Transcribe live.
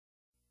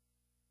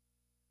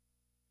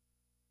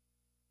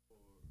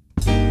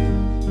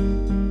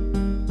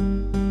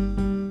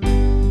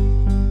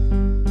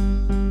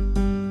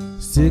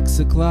6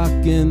 o'clock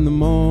in the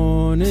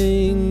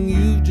morning,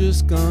 you've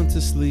just gone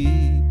to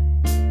sleep.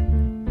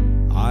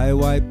 I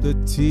wipe the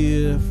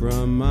tear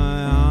from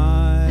my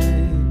eye.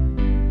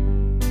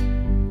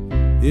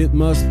 It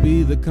must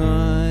be the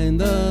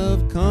kind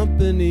of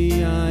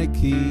company I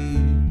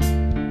keep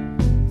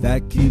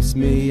that keeps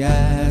me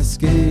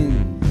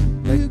asking,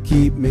 that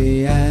keep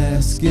me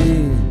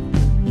asking.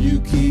 You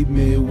keep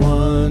me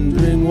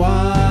wondering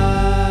why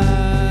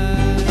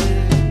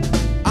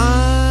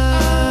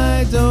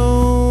I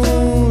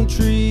don't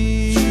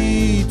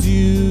treat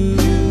you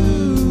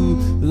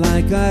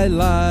like I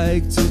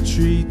like to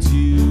treat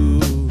you.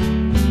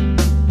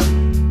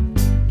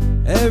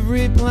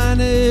 Every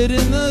planet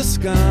in the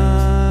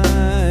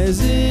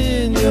sky's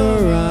in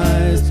your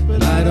eyes,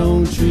 but I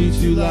don't treat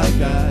you like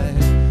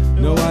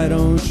no, I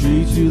don't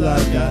treat you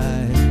like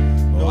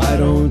no, I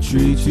don't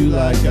treat you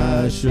like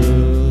I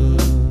should.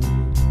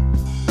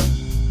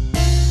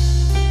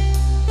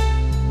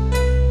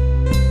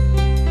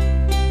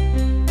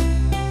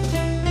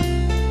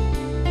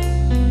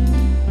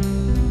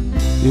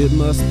 It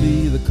must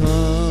be the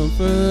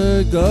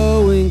comfort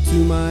going to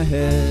my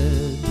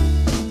head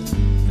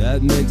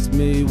that makes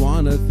me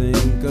wanna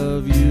think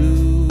of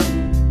you.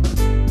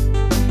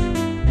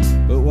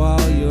 But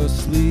while you're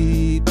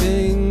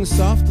sleeping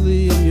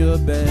softly in your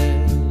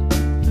bed,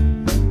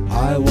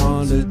 I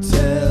wanna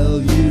tell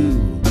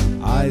you,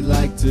 I'd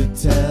like to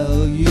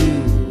tell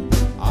you,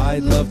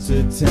 I'd love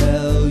to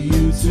tell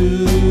you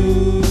too.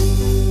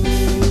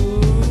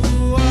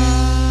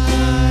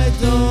 I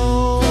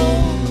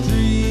don't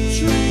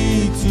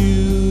treat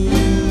you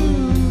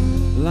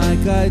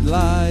like I'd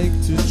like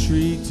to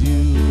treat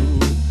you.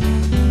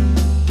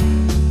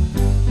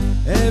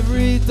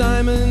 Every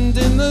diamond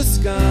in the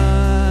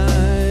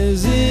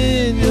sky's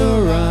in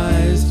your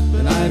eyes,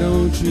 but I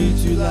don't treat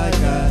you like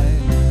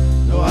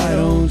no, I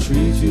don't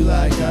treat you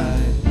like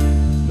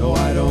no,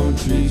 I don't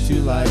treat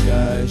you like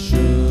I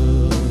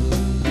should.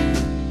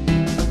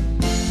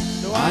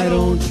 No, I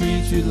don't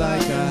treat you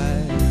like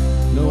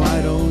no,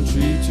 I don't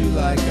treat you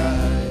like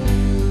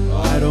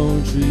no, I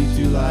don't treat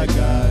you like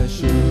I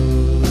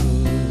should.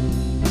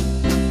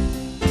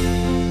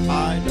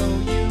 I know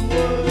you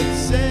would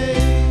say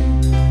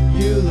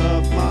you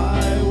love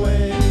my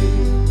way,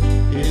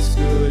 it's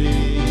good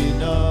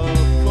enough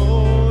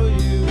for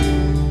you,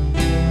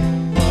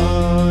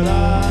 but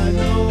I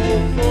know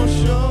for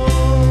sure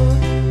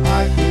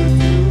I could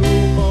do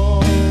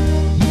more.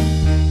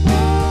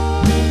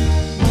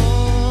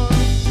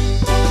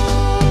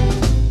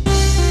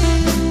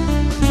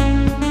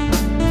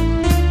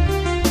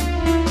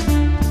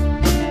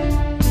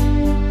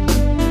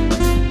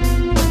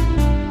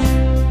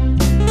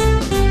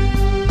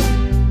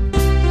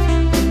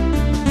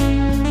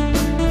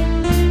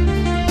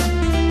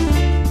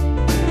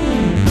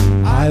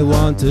 I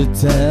want to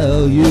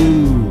tell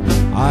you,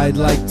 I'd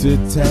like to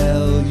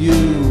tell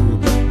you,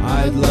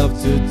 I'd love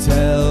to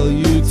tell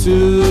you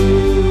too.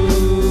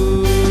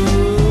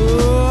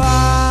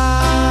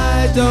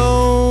 I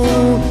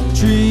don't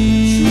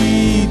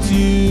treat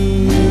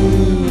you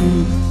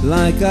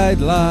like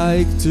I'd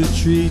like to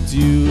treat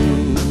you.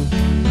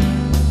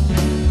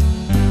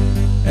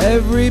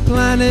 Every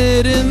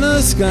planet in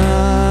the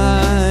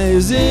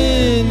sky's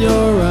in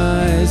your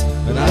eyes,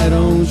 but I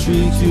don't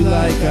treat you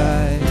like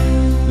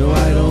no,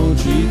 I don't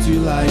treat you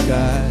like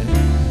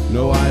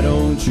no, I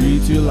don't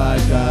treat you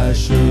like I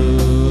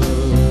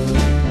should.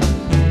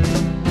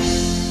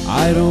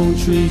 I don't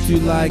treat you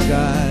like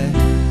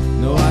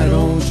no, I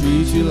don't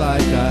treat you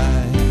like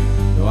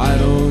no, I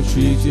don't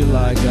treat you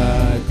like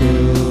I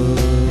could.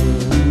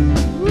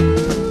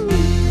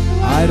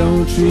 I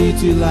don't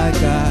treat you like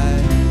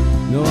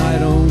no, I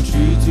don't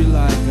treat you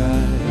like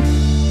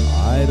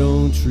I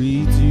don't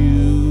treat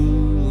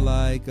you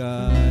like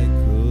I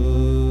could.